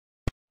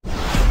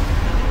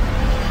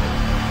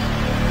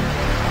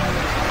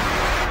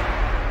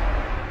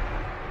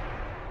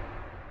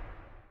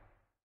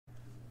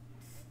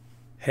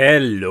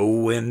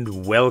Hello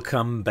and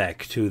welcome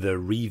back to the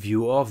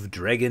review of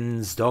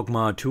Dragon's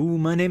Dogma 2.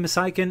 My name is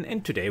Syken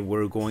and today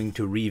we're going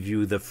to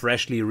review the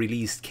freshly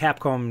released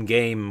Capcom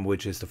game,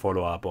 which is the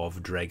follow-up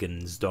of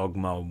Dragon's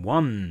Dogma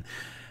 1.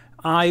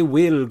 I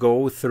will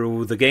go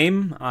through the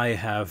game. I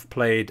have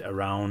played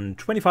around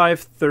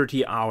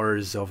 25-30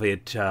 hours of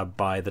it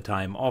by the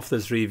time of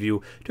this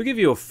review to give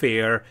you a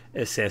fair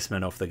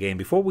assessment of the game.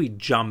 Before we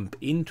jump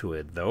into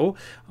it though,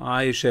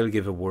 I shall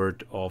give a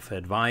word of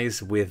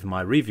advice with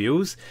my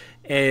reviews,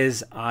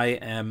 as I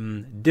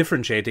am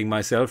differentiating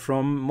myself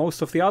from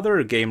most of the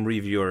other game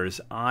reviewers.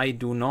 I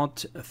do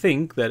not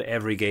think that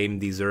every game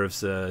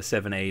deserves a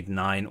 7, 8,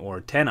 9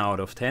 or 10 out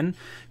of 10.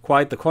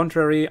 Quite the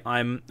contrary,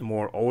 I'm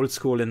more old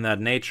school in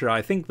that nature.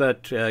 I think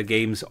that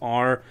games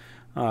are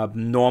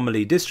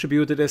normally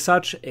distributed as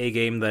such. A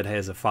game that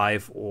has a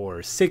 5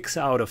 or 6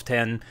 out of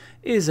 10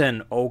 is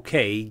an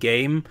okay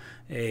game.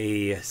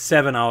 A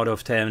 7 out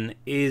of 10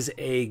 is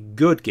a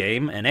good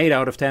game. An 8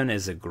 out of 10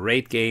 is a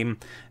great game.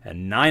 A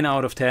 9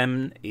 out of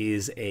 10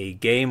 is a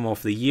game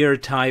of the year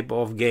type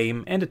of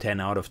game. And a 10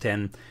 out of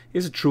 10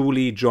 is a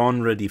truly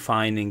genre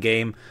defining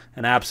game,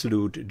 an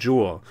absolute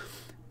jewel.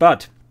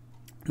 But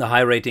the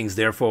high ratings,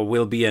 therefore,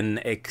 will be an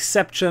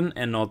exception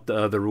and not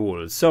the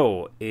rule.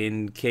 So,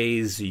 in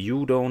case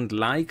you don't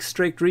like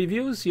strict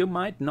reviews, you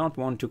might not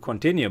want to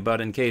continue. But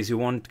in case you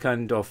want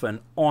kind of an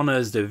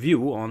honest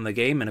view on the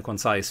game in a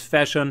concise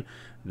fashion,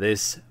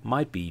 this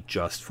might be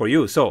just for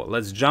you. So,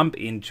 let's jump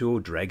into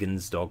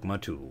Dragon's Dogma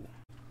 2.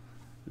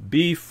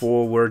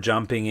 Before we're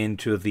jumping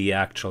into the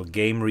actual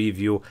game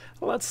review,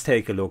 let's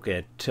take a look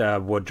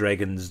at what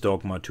Dragon's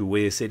Dogma 2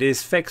 is. It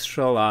is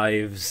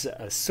Fextralife's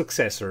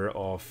successor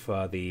of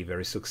the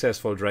very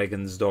successful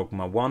Dragon's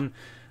Dogma 1.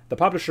 The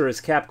publisher is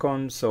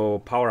Capcom, so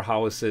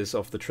powerhouses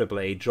of the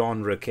AAA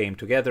genre came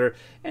together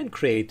and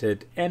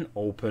created an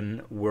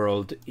open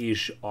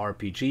world-ish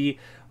RPG.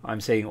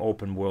 I'm saying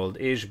open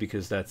world-ish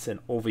because that's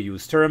an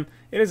overused term.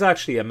 It is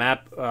actually a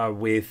map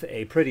with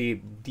a pretty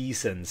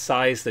decent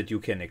size that you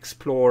can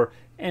explore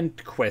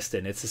and quest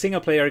in. It's a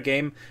single-player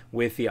game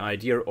with the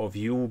idea of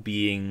you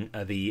being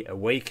the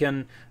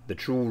Awaken, the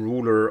true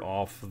ruler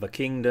of the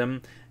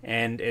kingdom,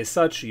 and as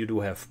such you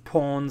do have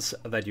pawns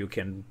that you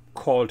can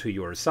call to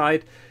your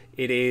side.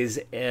 It is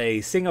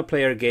a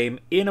single-player game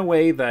in a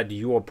way that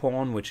your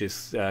pawn, which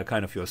is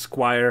kind of your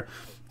squire,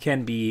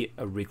 can be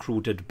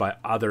recruited by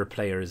other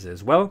players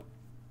as well.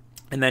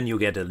 And then you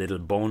get a little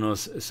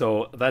bonus,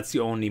 so that's the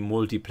only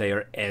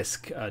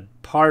multiplayer-esque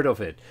part of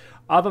it.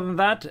 Other than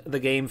that, the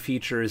game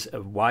features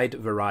a wide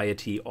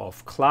variety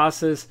of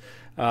classes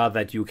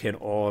that you can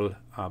all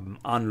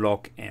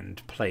unlock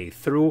and play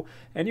through,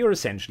 and you're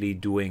essentially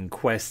doing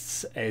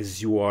quests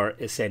as you are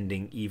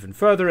ascending even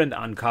further and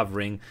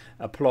uncovering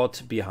a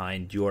plot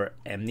behind your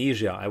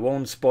amnesia. I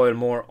won't spoil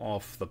more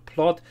of the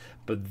plot,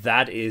 but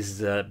that is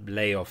the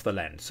lay of the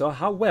land. So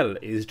how well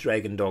is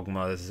Dragon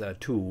Dogmas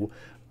 2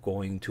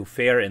 going to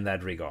fare in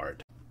that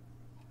regard?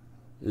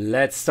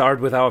 Let's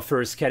start with our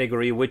first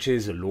category, which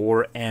is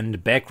lore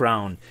and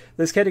background.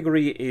 This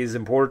category is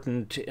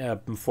important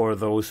for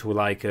those who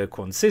like a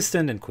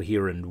consistent and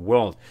coherent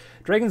world.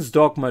 Dragon's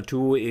Dogma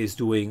 2 is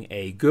doing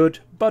a good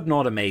but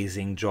not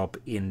amazing job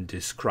in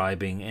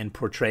describing and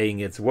portraying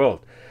its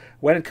world.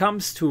 When it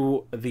comes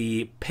to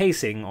the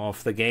pacing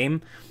of the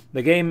game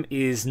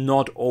is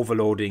not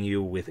overloading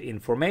you with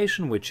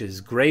information, which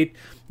is great.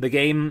 The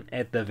game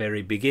at the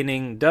very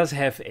beginning does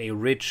have a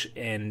rich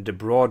and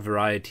broad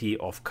variety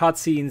of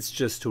cutscenes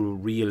just to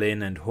reel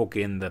in and hook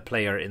in the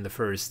player in the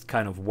first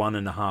kind of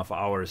 1.5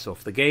 hours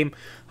of the game.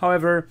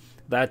 However,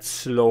 that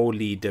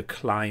slowly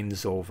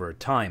declines over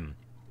time.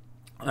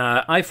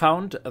 I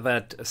found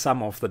that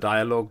some of the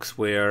dialogues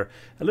were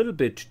a little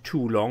bit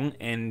too long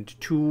and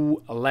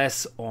too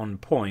less on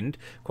point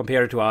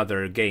compared to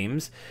other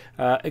games.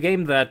 A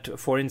game that,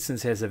 for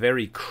instance, has a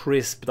very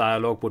crisp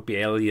dialogue would be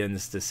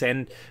Alien's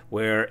Descent,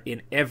 where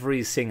in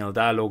every single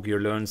dialogue you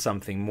learn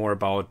something more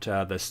about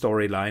the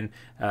storyline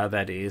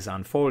that is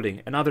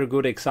unfolding. Another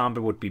good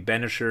example would be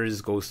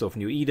Banisher's Ghost of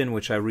New Eden,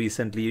 which I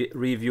recently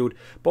reviewed.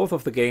 Both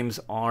of the games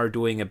are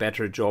doing a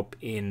better job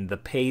in the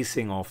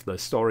pacing of the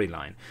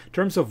storyline. In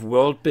terms of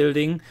world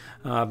building,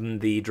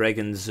 the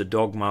Dragon's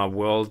Dogma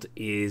world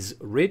is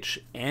rich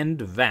and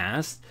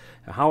vast.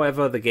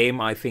 However, the game,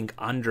 I think,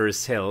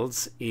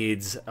 undersells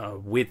its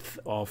width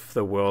of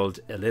the world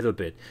a little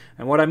bit.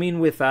 And what I mean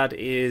with that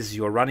is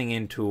you're running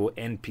into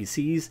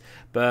NPCs,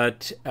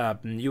 but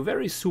you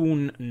very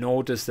soon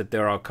notice that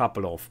there are a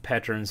couple of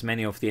patterns.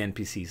 Many of the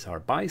NPCs are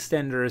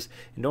bystanders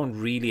and don't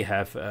really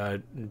have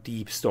a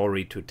deep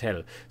story to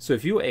tell. So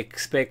if you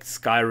expect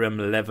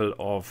Skyrim level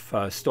of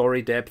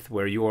story depth,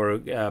 where you're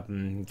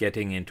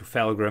getting into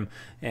Felgrim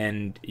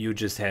and you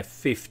just have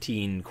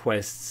 15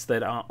 quests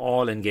that are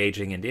all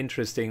engaging and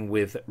interesting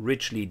with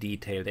richly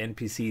detailed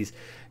NPCs,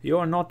 you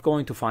are not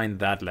going to find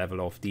that level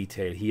of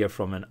detail here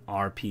from an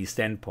RP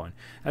standpoint.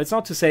 And it's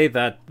not to say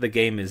that the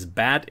game is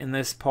bad in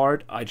this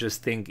part. I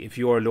just think if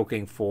you are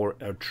looking for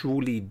a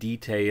truly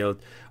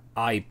detailed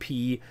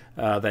IP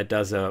that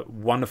does a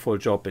wonderful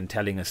job in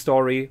telling a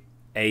story,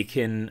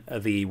 akin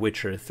the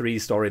Witcher 3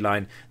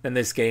 storyline, then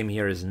this game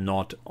here is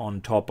not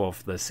on top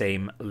of the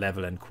same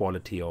level and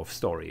quality of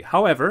story.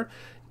 However,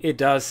 it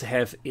does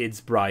have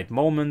its bright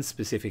moments.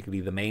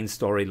 Specifically, the main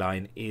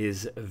storyline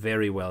is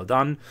very well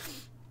done.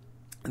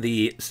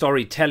 The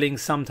storytelling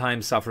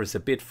sometimes suffers a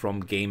bit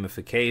from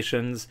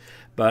gamifications,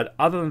 but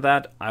other than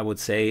that, I would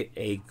say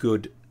a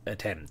good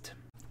attempt.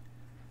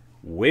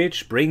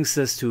 Which brings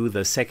us to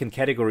the second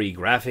category,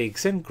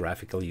 graphics and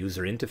graphical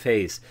user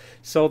interface.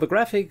 So the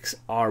graphics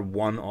are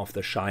one of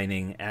the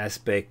shining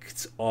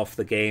aspects of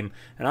the game,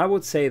 and I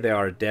would say they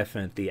are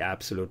definitely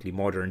absolutely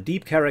modern.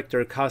 Deep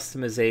character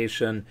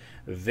customization,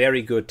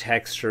 very good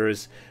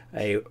textures,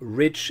 a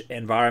rich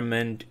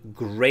environment,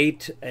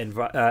 great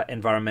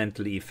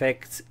environmental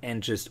effects,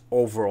 and just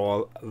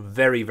overall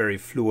very, very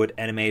fluid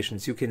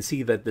animations. You can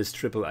see that this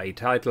AAA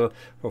title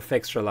for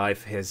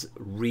Fextralife has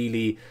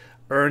really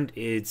earned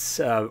its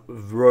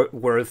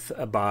worth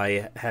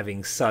by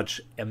having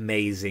such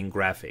amazing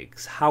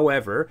graphics.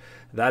 However,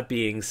 that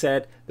being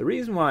said, the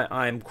reason why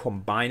I'm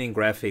combining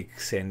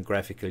graphics and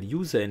graphical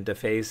user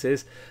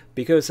interfaces,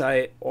 because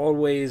I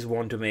always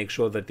want to make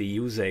sure that the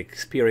user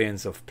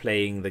experience of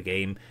playing the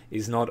game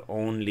is not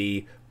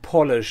only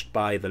polished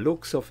by the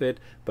looks of it,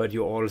 but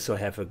you also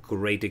have a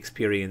great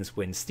experience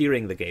when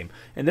steering the game.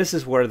 And this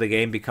is where the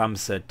game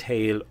becomes a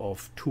tale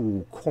of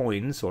two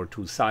coins, or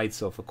two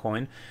sides of a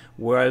coin.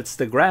 Whilst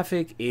the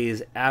graphic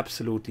is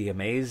absolutely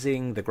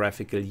amazing, the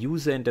graphical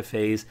user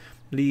interface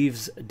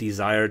leaves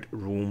desired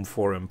room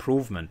for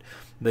improvement.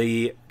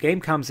 The game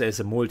comes as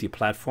a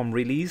multi-platform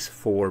release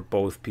for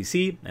both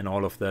PC and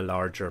all of the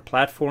larger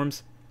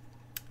platforms,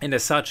 and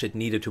as such it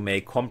needed to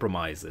make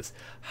compromises.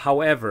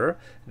 However,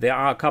 there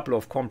are a couple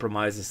of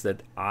compromises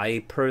that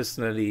I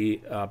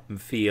personally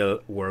feel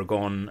were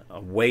gone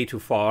way too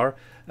far,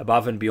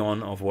 above and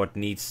beyond of what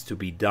needs to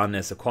be done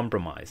as a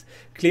compromise.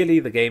 Clearly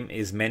the game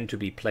is meant to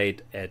be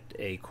played at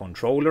a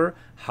controller.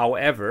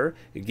 However,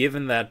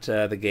 given that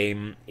the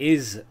game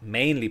is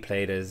mainly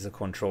played as a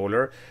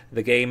controller,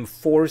 the game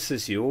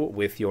forces you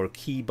with your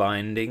key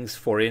bindings,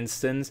 for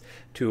instance,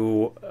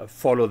 to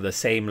follow the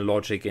same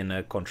logic in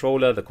a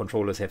controller. The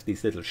controllers have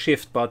these little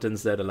shift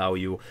buttons that allow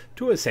you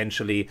to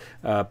essentially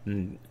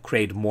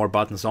create more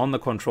buttons on the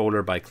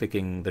controller by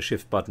clicking the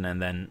shift button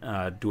and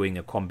then doing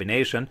a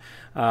combination.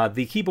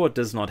 The keyboard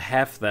does not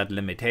have that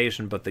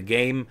limitation, but the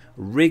game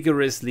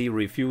rigorously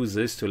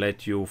refuses to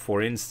let you,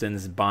 for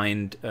instance,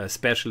 bind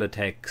special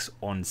attacks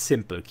on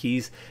simple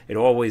keys. It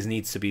always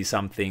needs to be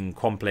something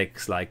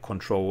complex like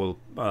control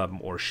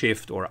or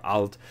shift or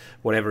alt,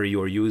 whatever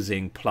you're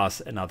using,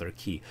 plus another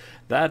key.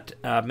 That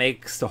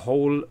makes the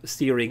whole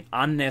steering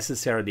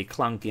unnecessarily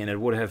clunky, and it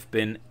would have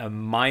been a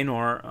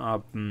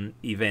minor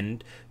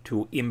event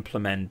to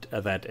implement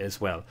that as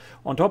well.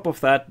 On top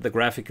of that, the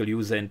graphical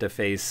user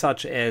interface,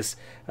 such as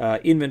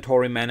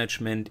inventory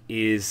management,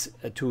 is,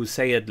 to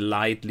say it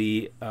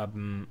lightly,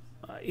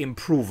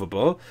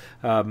 improvable.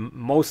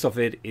 Most of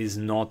it is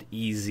not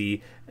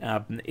easy.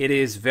 It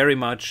is very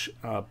much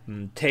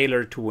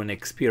tailored to an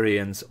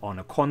experience on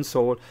a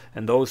console,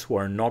 and those who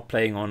are not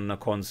playing on a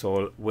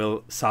console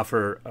will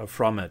suffer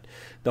from it.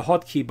 The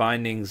hotkey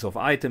bindings of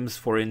items,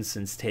 for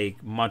instance,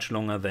 take much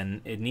longer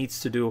than it needs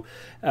to do,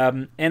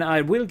 and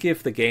I will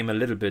give the game a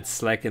little bit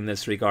slack in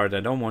this regard.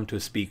 I don't want to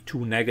speak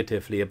too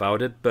negatively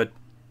about it, but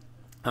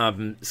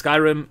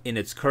Skyrim in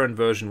its current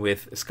version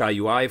with Sky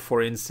UI,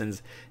 for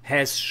instance,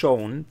 has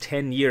shown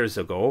 10 years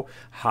ago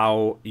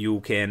how you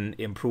can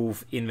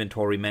improve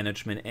inventory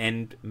management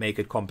and make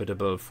it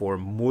compatible for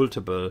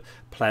multiple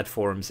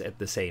platforms at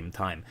the same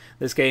time.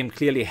 This game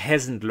clearly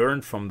hasn't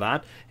learned from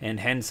that, and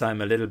hence I'm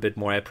a little bit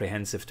more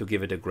apprehensive to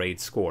give it a grade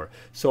score.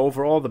 So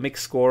overall, the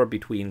mixed score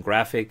between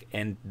graphic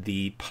and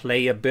the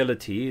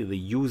playability,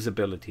 the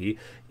usability,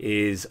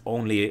 is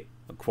only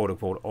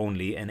quote-unquote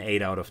only an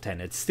 8 out of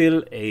 10. It's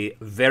still a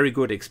very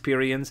good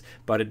experience,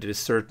 but it is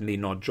certainly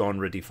not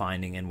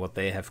genre-defining in what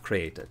they have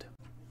created.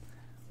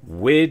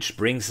 Which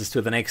brings us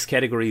to the next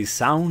category,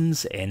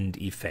 sounds and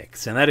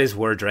effects, and that is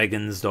where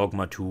Dragon's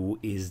Dogma 2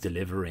 is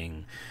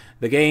delivering.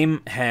 The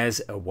game has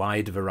a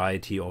wide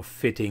variety of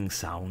fitting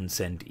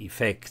sounds and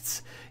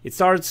effects. It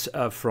starts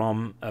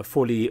from a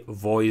fully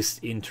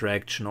voiced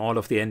interaction. All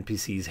of the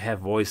NPCs have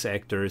voice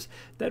actors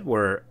that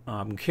were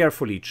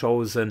carefully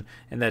chosen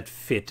and that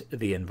fit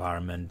the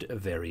environment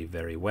very,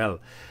 very well.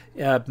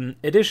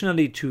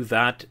 Additionally to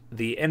that,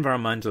 the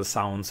environmental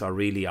sounds are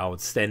really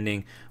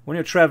outstanding. When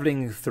you're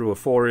traveling through a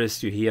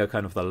forest, you hear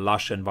kind of the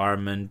lush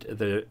environment,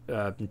 the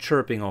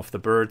chirping of the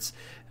birds.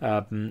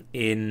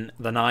 In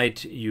the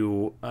night,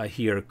 you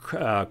hear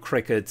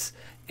crickets,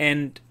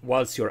 and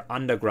whilst you're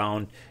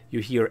underground, you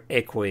hear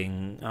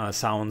echoing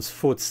sounds,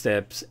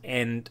 footsteps,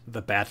 and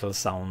the battle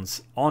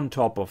sounds on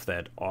top of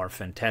that are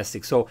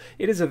fantastic. So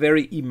it is a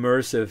very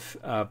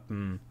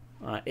immersive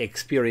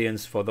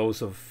experience for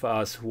those of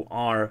us who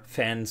are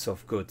fans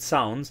of good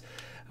sounds.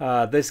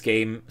 This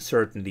game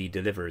certainly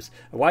delivers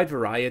a wide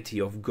variety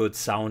of good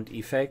sound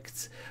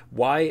effects.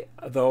 Why,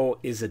 though,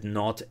 is it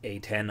not a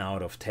 10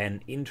 out of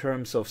 10 in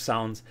terms of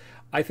sounds?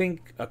 I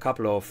think a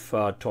couple of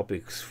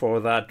topics for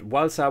that.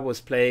 Whilst I was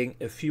playing,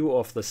 a few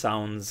of the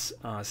sounds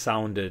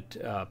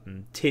sounded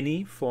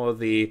tinny, for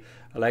the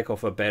lack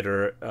of a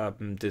better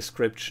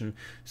description,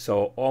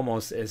 so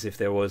almost as if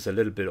there was a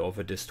little bit of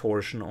a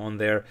distortion on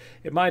there.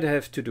 It might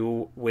have to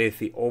do with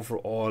the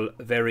overall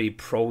very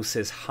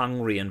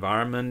process-hungry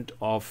environment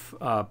of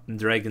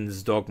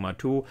Dragon's Dogma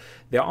 2.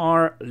 There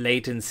are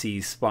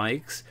latency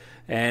spikes,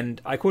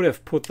 and I could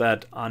have put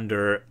that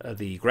under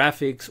the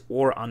graphics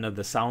or under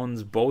the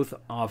sounds. Both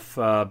of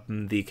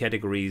the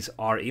categories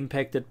are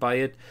impacted by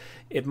it.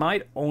 It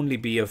might only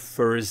be a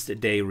first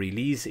day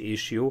release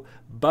issue,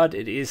 but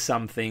it is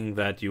something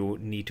that you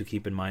need to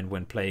keep in mind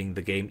when playing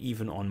the game.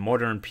 Even on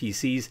modern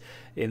PCs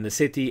in the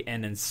city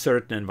and in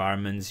certain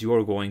environments,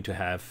 you're going to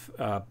have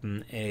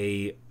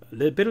a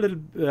little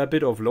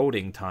bit of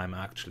loading time,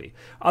 actually.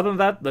 Other than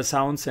that, the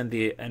sounds and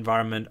the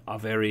environment are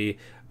very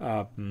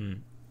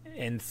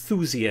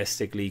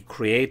enthusiastically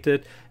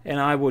created, and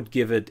I would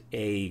give it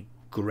a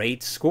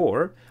great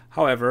score.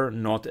 However,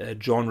 not a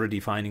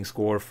genre-defining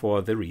score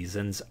for the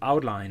reasons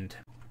outlined.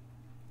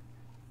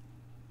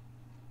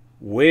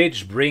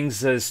 Which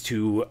brings us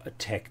to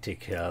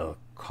tactical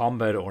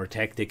combat or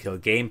tactical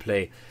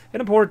gameplay,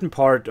 an important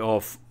part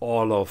of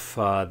all of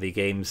the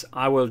games.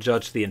 I will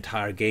judge the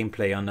entire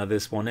gameplay under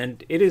this one,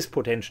 and it is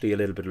potentially a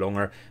little bit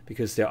longer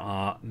because there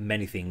are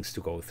many things to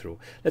go through.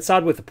 Let's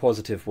start with the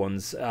positive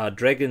ones.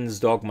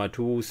 Dragon's Dogma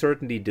 2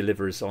 certainly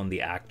delivers on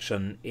the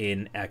action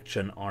in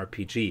action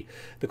RPG.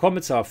 The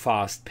combats are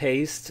fast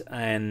paced,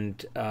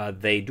 and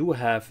they do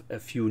have a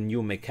few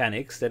new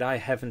mechanics that I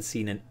haven't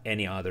seen in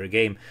any other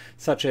game,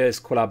 such as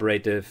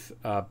collaborative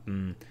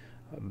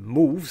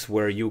moves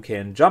where you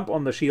can jump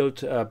on the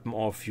shield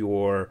of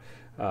your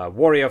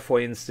warrior, for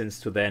instance,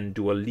 to then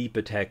do a leap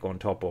attack on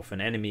top of an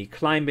enemy,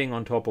 climbing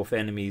on top of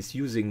enemies,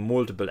 using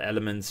multiple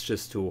elements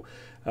just to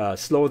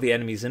slow the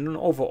enemies, and an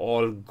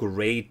overall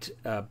great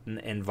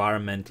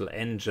environmental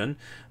engine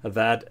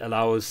that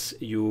allows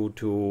you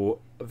to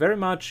very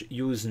much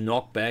use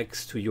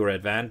knockbacks to your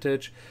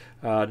advantage.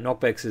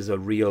 Knockbacks is a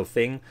real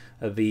thing.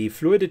 The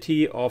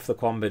fluidity of the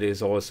combat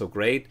is also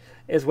great,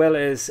 as well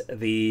as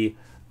the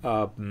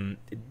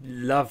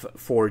love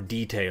for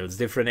details.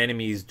 Different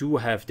enemies do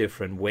have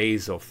different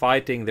ways of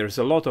fighting. There's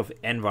a lot of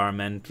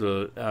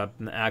environmental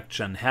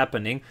action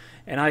happening,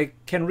 and I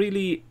can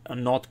really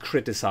not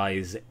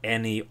criticize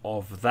any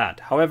of that.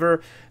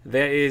 However,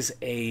 there is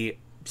a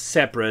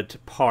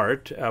separate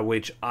part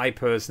which I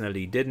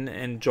personally didn't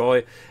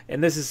enjoy,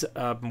 and this is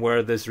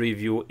where this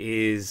review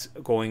is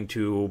going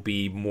to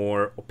be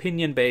more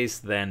opinion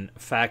based than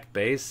fact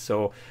based.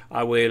 So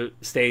I will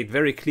state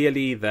very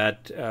clearly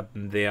that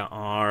there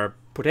are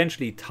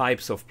potentially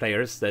types of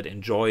players that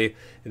enjoy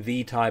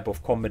the type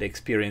of combat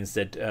experience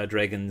that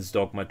Dragon's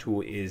Dogma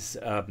 2 is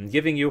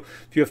giving you.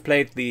 If you have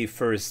played the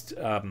first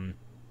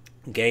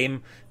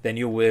game, then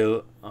you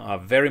will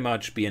very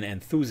much be an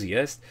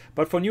enthusiast.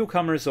 But for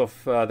newcomers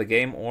of the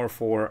game, or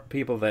for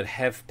people that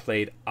have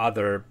played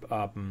other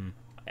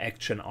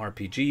action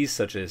RPGs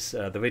such as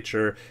The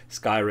Witcher,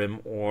 Skyrim,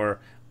 or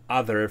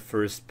other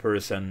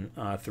first-person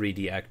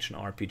 3D action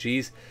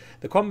RPGs,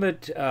 the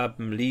combat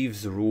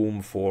leaves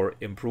room for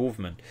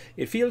improvement.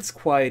 It feels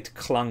quite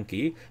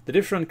clunky. The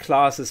different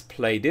classes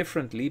play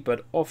differently,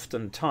 but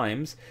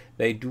oftentimes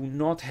they do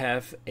not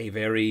have a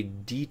very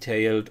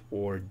detailed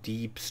or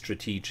deep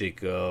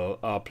strategical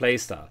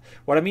playstyle.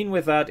 What I mean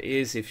with that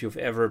is, if you've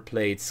ever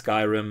played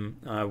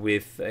Skyrim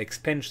with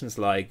expansions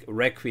like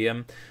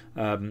Requiem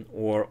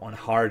or on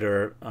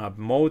harder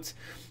modes,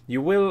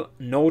 you will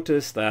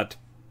notice that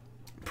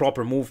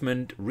proper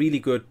movement, really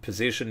good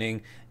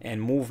positioning,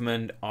 and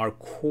movement are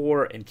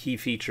core and key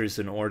features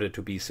in order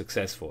to be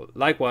successful.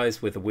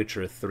 Likewise with The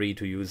Witcher 3,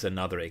 to use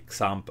another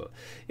example.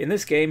 In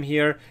this game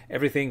here,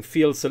 everything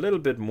feels a little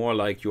bit more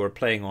like you're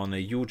playing on a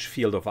huge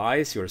field of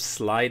ice. You're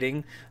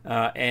sliding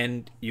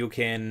and you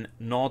can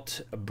not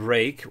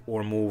brake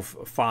or move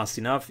fast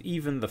enough.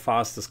 Even the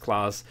fastest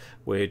class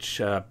which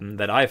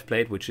that I've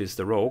played, which is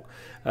the Rogue,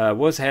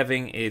 was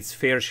having its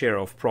fair share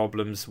of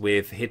problems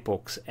with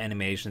hitbox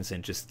animations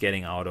and just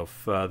getting out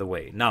of the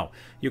way. Now,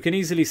 you can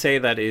easily say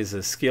that is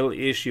a skill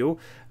issue,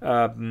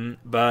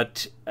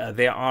 but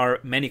there are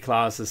many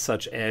classes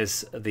such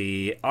as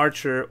the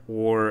Archer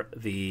or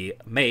the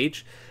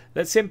Mage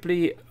that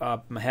simply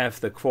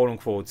have the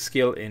quote-unquote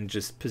skill in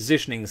just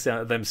positioning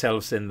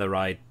themselves in the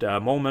right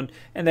moment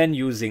and then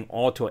using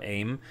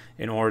auto-aim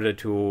in order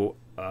to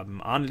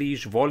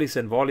unleash volleys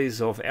and volleys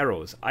of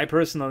arrows. I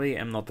personally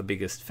am not the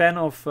biggest fan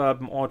of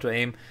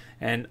auto-aim,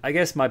 and I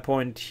guess my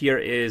point here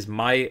is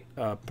my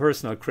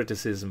personal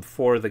criticism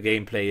for the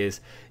gameplay is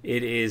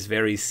it is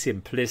very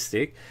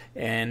simplistic,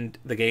 and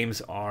the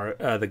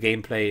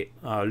gameplay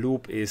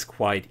loop is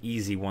quite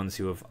easy once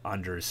you have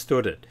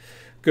understood it.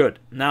 Good.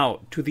 Now,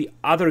 to the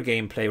other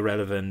gameplay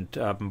relevant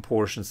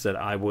portions that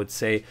I would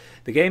say.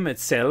 The game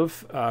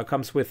itself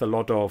comes with a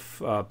lot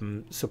of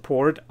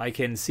support. I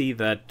can see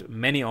that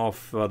many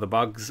of the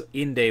bugs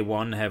in day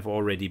one have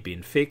already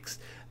been fixed.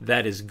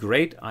 That is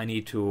great. I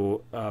need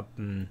to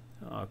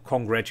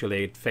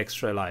congratulate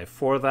Fextralife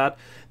for that.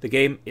 The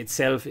game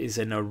itself is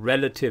in a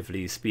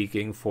relatively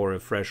speaking, for a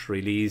fresh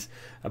release,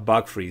 a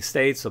bug-free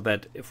state, so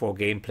that for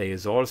gameplay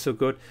is also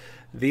good.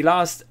 The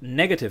last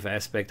negative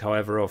aspect,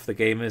 however, of the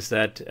game is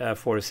that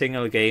for a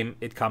single game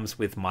it comes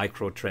with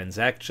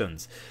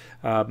microtransactions.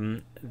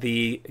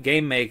 The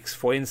game makes,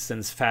 for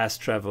instance,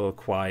 fast travel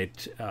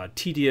quite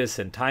tedious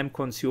and time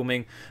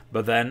consuming,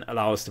 but then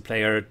allows the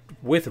player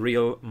with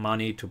real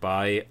money to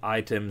buy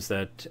items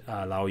that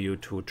allow you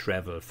to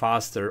travel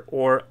faster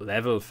or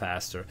level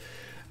faster.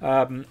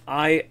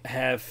 I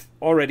have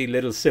already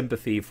little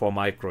sympathy for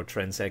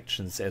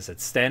microtransactions as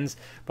it stands,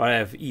 but I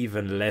have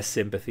even less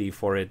sympathy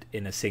for it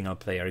in a single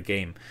player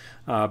game.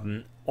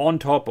 On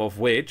top of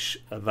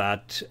which,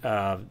 that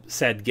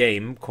said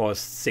game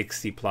costs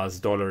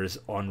 $60+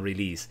 on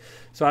release.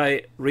 So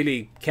I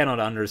really cannot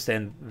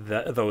understand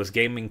those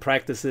gaming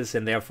practices,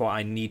 and therefore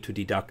I need to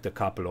deduct a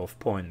couple of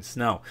points.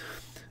 Now,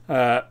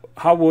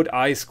 how would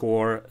I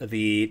score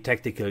the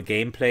tactical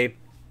gameplay?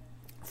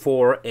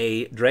 For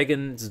a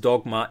Dragon's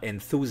Dogma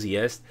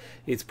enthusiast,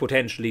 it's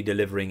potentially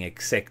delivering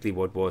exactly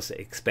what was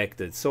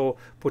expected. So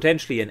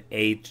potentially an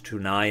 8 to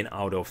 9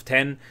 out of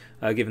 10,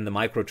 given the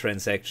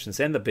microtransactions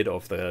and a bit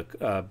of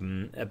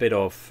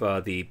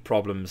the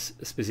problems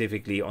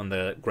specifically on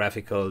the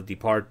graphical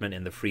department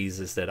and the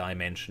freezes that I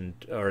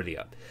mentioned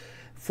earlier.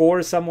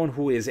 For someone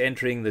who is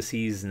entering the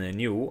season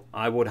anew,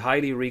 I would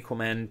highly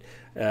recommend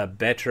a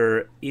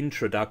better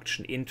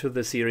introduction into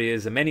the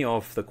series. Many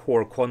of the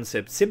core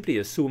concepts simply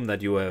assume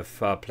that you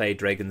have played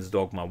Dragon's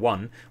Dogma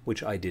 1,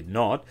 which I did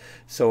not.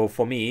 So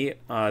for me,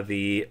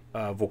 the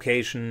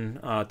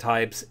vocation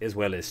types, as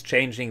well as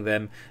changing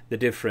them, the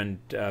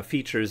different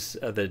features,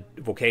 the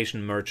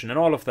vocation merchant, and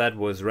all of that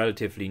was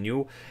relatively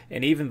new.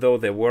 And even though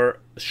there were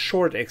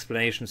short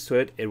explanations to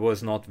it, it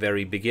was not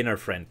very beginner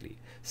friendly.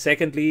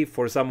 Secondly,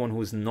 for someone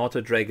who's not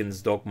a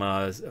Dragon's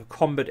Dogma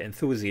combat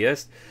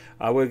enthusiast,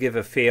 I will give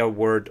a fair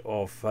word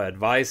of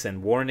advice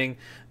and warning.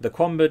 The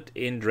combat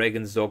in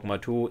Dragon's Dogma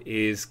 2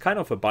 is kind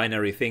of a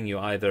binary thing. You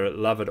either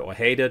love it or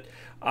hate it.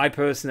 I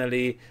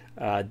personally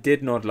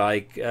did not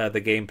like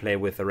the gameplay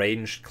with the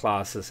ranged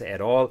classes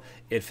at all.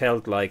 It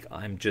felt like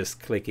I'm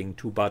just clicking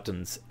two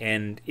buttons.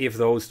 And if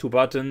those two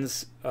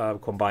buttons,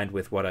 combined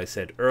with what I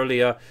said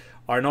earlier,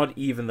 are not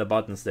even the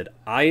buttons that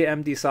I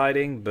am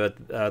deciding,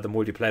 but the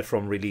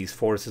multi-platform release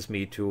forces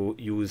me to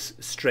use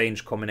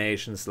strange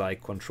combinations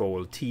like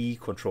Control-T,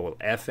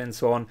 Control-F and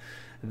so on,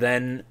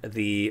 then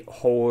the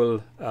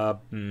whole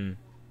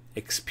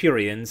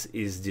experience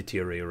is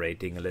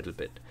deteriorating a little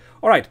bit.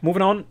 Alright,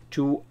 moving on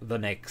to the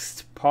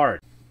next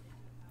part.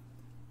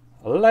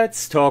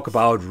 Let's talk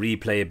about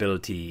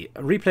replayability.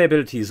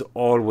 Replayability is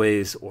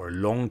always, or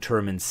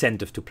long-term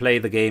incentive to play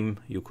the game.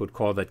 You could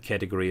call that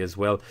category as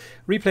well.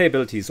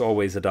 Replayability is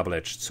always a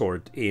double-edged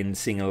sword in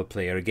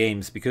single-player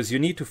games because you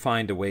need to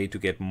find a way to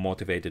get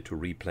motivated to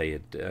replay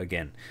it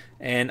again.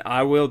 And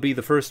I will be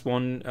the first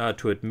one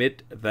to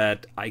admit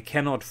that I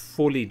cannot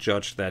fully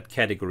judge that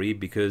category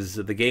because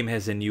the game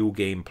has a new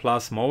Game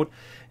Plus mode,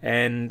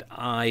 and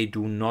I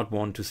do not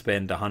want to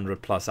spend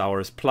 100+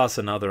 hours plus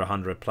another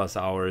 100+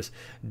 hours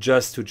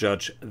just to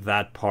judge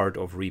that part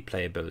of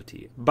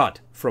replayability.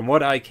 But from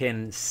what I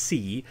can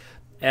see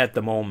at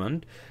the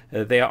moment,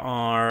 there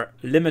are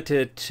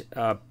limited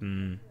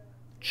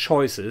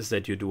choices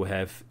that you do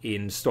have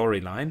in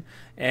storyline,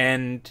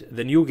 and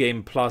the new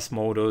Game Plus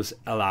modus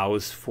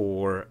allows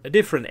for a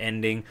different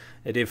ending,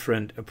 a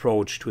different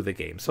approach to the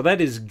game. So that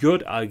is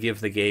good. I'll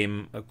give the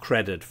game a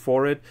credit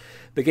for it.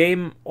 The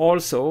game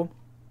also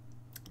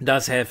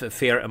does have a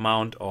fair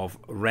amount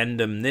of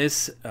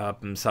randomness,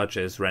 such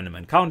as random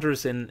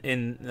encounters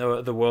in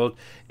the world,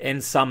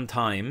 and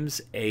sometimes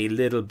a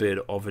little bit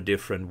of a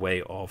different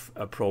way of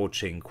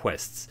approaching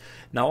quests.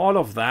 Now, all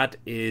of that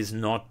is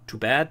not too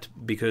bad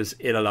because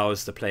it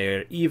allows the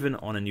player, even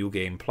on a new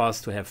Game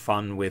Plus, to have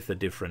fun with a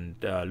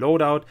different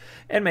loadout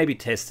and maybe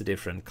test a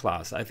different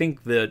class. I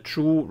think the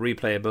true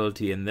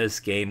replayability in this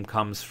game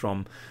comes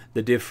from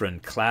the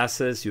different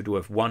classes. You do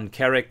have one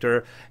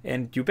character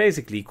and you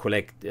basically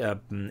collect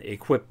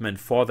equipment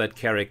for that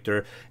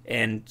character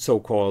and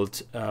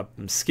so-called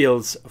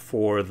skills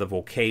for the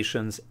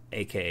vocations,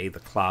 aka the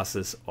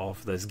classes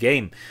of this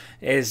game.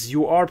 As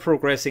you are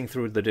progressing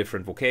through the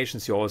different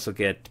vocations, you also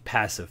get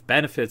passive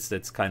benefits.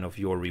 That's kind of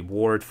your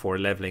reward for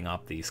leveling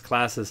up these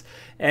classes,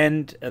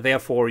 and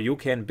therefore you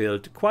can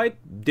build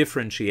quite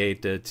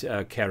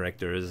differentiated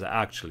characters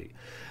actually.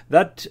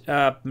 That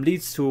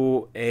leads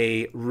to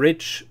a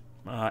rich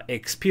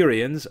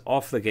experience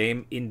of the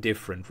game in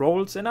different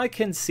roles, and I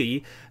can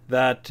see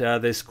that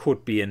this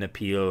could be an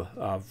appeal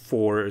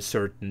for a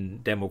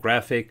certain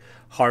demographic,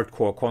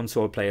 hardcore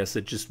console players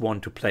that just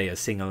want to play a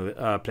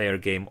single player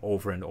game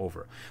over and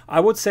over. I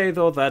would say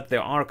though that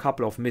there are a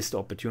couple of missed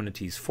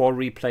opportunities for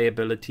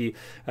replayability.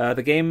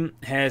 The game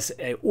has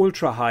an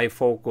ultra high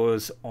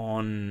focus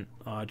on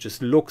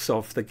just looks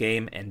of the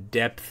game and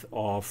depth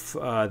of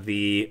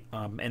the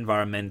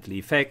environmental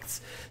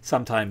effects.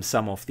 Sometimes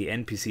some of the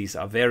NPCs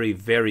are very,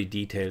 very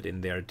detailed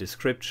in their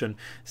description.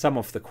 Some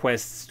of the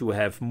quests do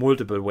have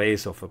multiple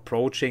ways of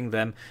approaching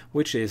them,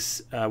 which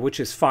is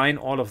fine.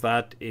 All of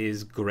that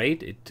is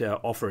great. It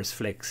offers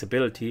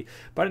flexibility.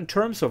 But in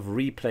terms of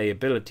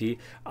replayability,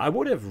 I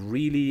would have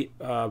really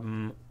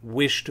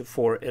wished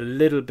for a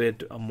little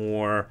bit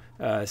more,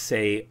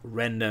 say,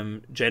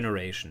 random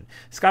generation.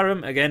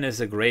 Skyrim, again, is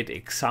a great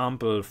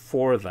example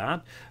for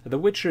that. The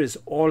Witcher is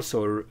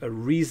also a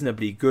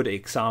reasonably good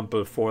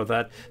example for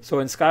that. So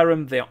in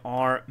Skyrim, there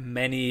are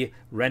many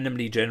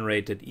randomly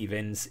generated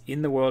events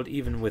in the world,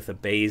 even with a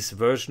base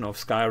version of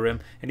Skyrim,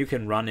 and you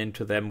can run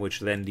into them,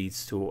 which then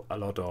leads to a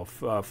lot of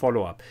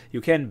follow-up.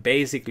 You can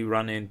basically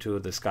run into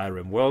the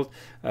Skyrim world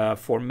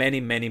for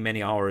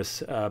many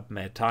hours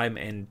at time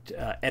and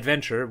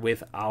adventure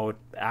without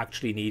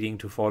actually needing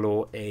to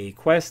follow a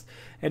quest.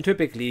 And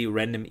typically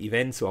random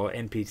events or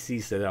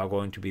NPCs that are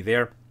going to be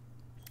there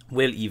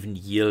will even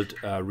yield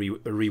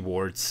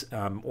rewards,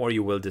 or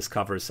you will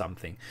discover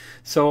something.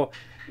 So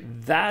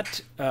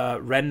that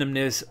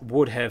randomness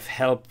would have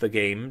helped the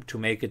game to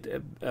make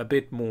it a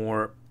bit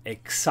more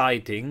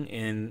exciting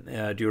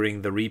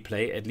during the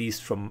replay, at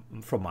least from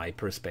my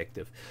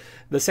perspective.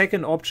 The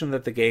second option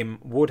that the game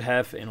would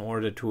have in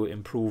order to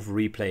improve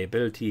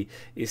replayability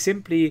is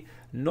simply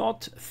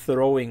not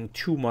throwing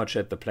too much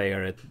at the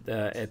player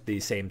at the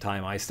same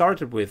time. I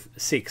started with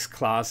 6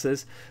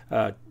 classes,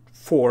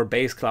 4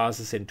 base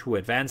classes and 2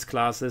 advanced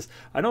classes.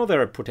 I know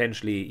there are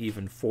potentially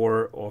even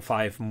 4 or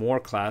 5 more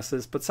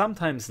classes, but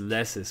sometimes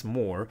less is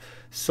more,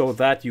 so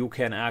that you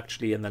can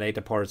actually in the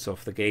later parts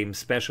of the game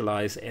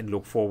specialize and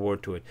look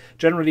forward to it.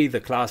 Generally,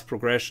 the class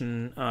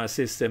progression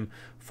system,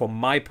 for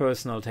my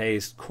personal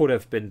taste, could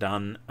have been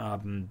done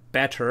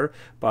better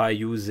by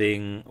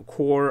using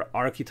core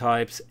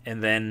archetypes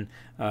and then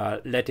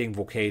letting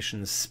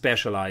vocations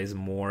specialize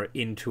more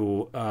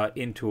into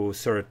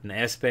certain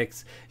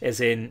aspects, as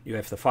in you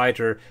have the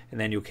fighter and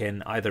then you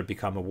can either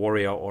become a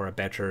warrior or a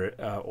better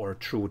or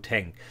true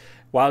tank.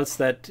 Whilst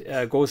that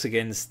goes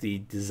against the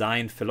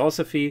design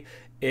philosophy,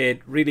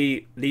 it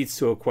really leads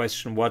to a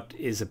question: what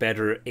is a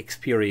better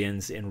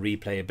experience in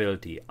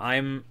replayability?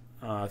 I'm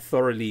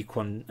thoroughly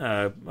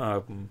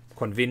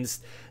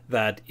convinced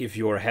that if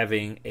you're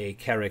having a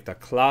character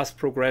class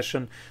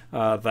progression,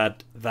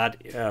 that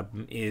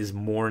is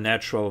more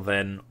natural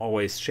than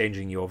always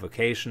changing your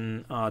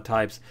vocation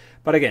types.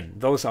 But again,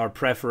 those are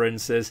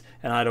preferences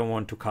and I don't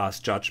want to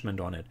cast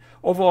judgment on it.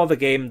 Overall, the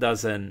game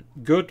does a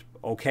good,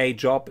 okay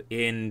job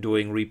in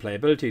doing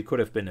replayability. It could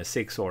have been a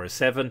 6 or a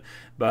 7,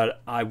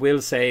 but I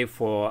will say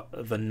for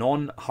the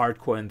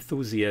non-hardcore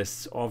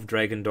enthusiasts of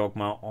Dragon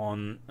Dogma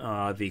on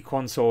the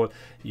console,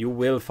 you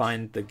will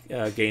find the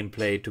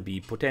gameplay to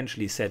be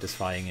potentially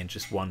satisfying in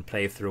just one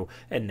playthrough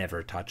and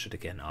never touch it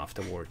again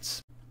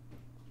afterwards.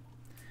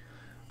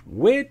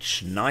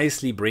 Which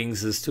nicely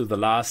brings us to the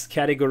last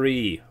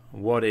category.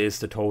 What is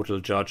the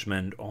total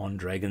judgment on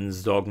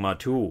Dragon's Dogma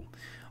 2?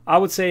 I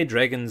would say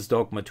Dragon's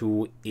Dogma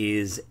 2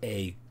 is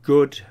a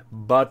good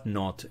but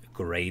not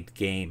great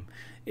game.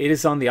 It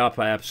is on the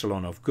upper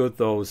echelon of good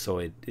though, so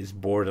it is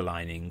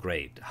borderlining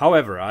great.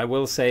 However, I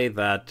will say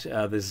that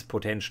this is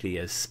potentially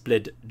a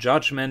split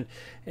judgment,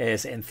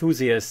 as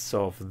enthusiasts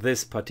of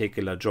this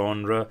particular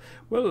genre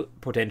will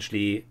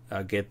potentially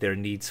get their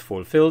needs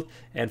fulfilled,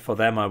 and for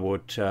them I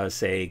would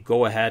say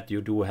go ahead,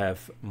 you do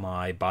have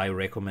my buy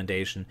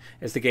recommendation,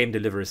 as the game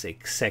delivers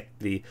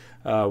exactly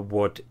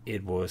what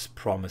it was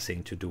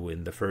promising to do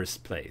in the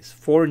first place.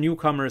 For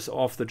newcomers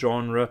of the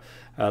genre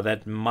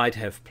that might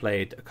have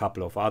played a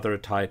couple of other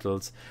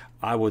titles,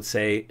 I would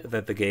say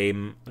that the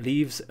game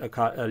leaves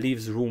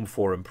room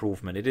for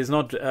improvement. It is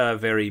not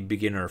very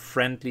beginner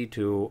friendly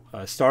to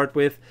start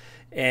with,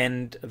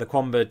 and the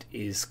combat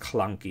is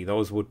clunky.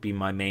 Those would be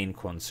my main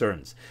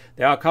concerns.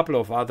 There are a couple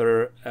of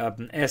other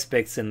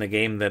aspects in the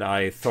game that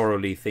I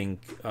thoroughly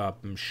think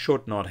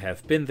should not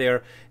have been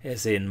there,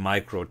 as in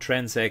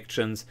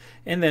microtransactions,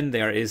 and then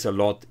there is a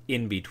lot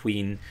in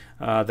between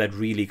that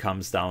really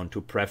comes down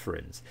to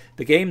preference.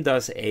 The game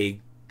does a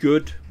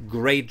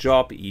great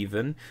job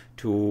even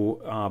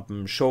to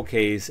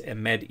showcase a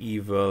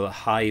medieval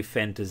high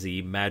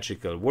fantasy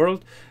magical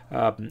world.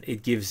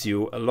 It gives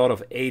you a lot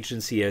of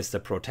agency as the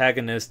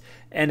protagonist,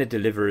 and it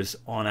delivers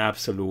on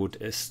absolute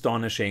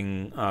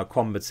astonishing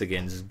combats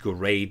against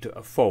great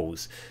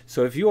foes.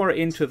 So if you are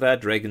into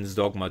that, Dragon's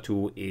Dogma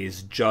 2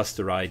 is just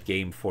the right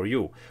game for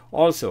you.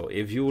 Also,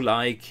 if you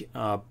like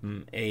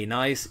a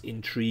nice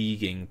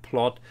intriguing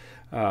plot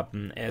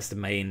as the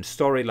main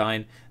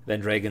storyline, then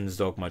Dragon's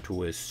Dogma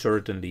 2 is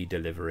certainly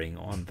delivering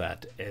on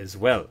that as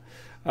well.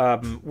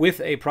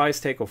 With a price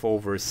tag of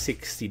over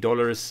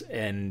 $60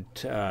 and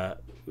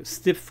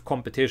stiff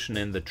competition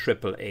in the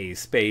AAA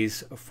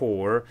space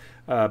for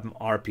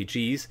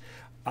RPGs,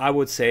 I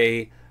would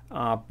say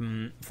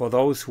for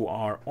those who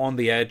are on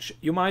the edge,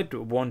 you might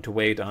want to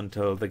wait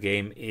until the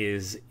game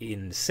is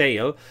in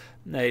sale.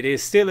 It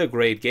is still a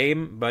great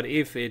game, but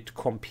if it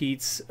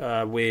competes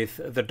with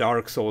the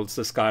Dark Souls,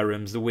 the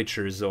Skyrims, the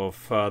Witchers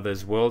of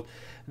this world,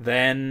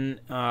 then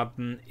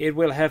it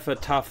will have a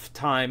tough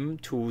time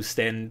to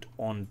stand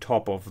on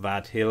top of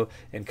that hill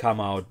and come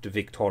out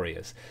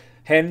victorious.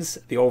 Hence,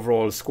 the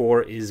overall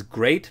score is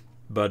great,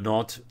 but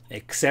not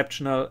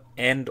exceptional,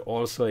 and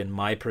also, in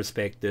my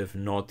perspective,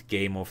 not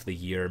Game of the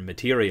Year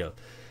material.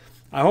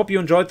 I hope you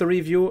enjoyed the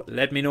review.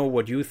 Let me know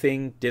what you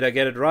think. Did I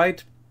get it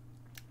right?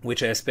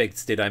 Which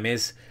aspects did I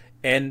miss?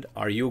 And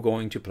are you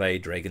going to play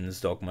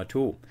Dragon's Dogma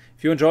 2?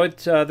 If you enjoyed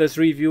this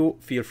review,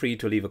 feel free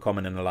to leave a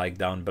comment and a like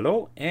down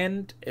below.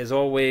 And as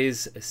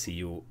always, see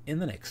you in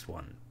the next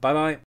one. Bye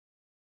bye.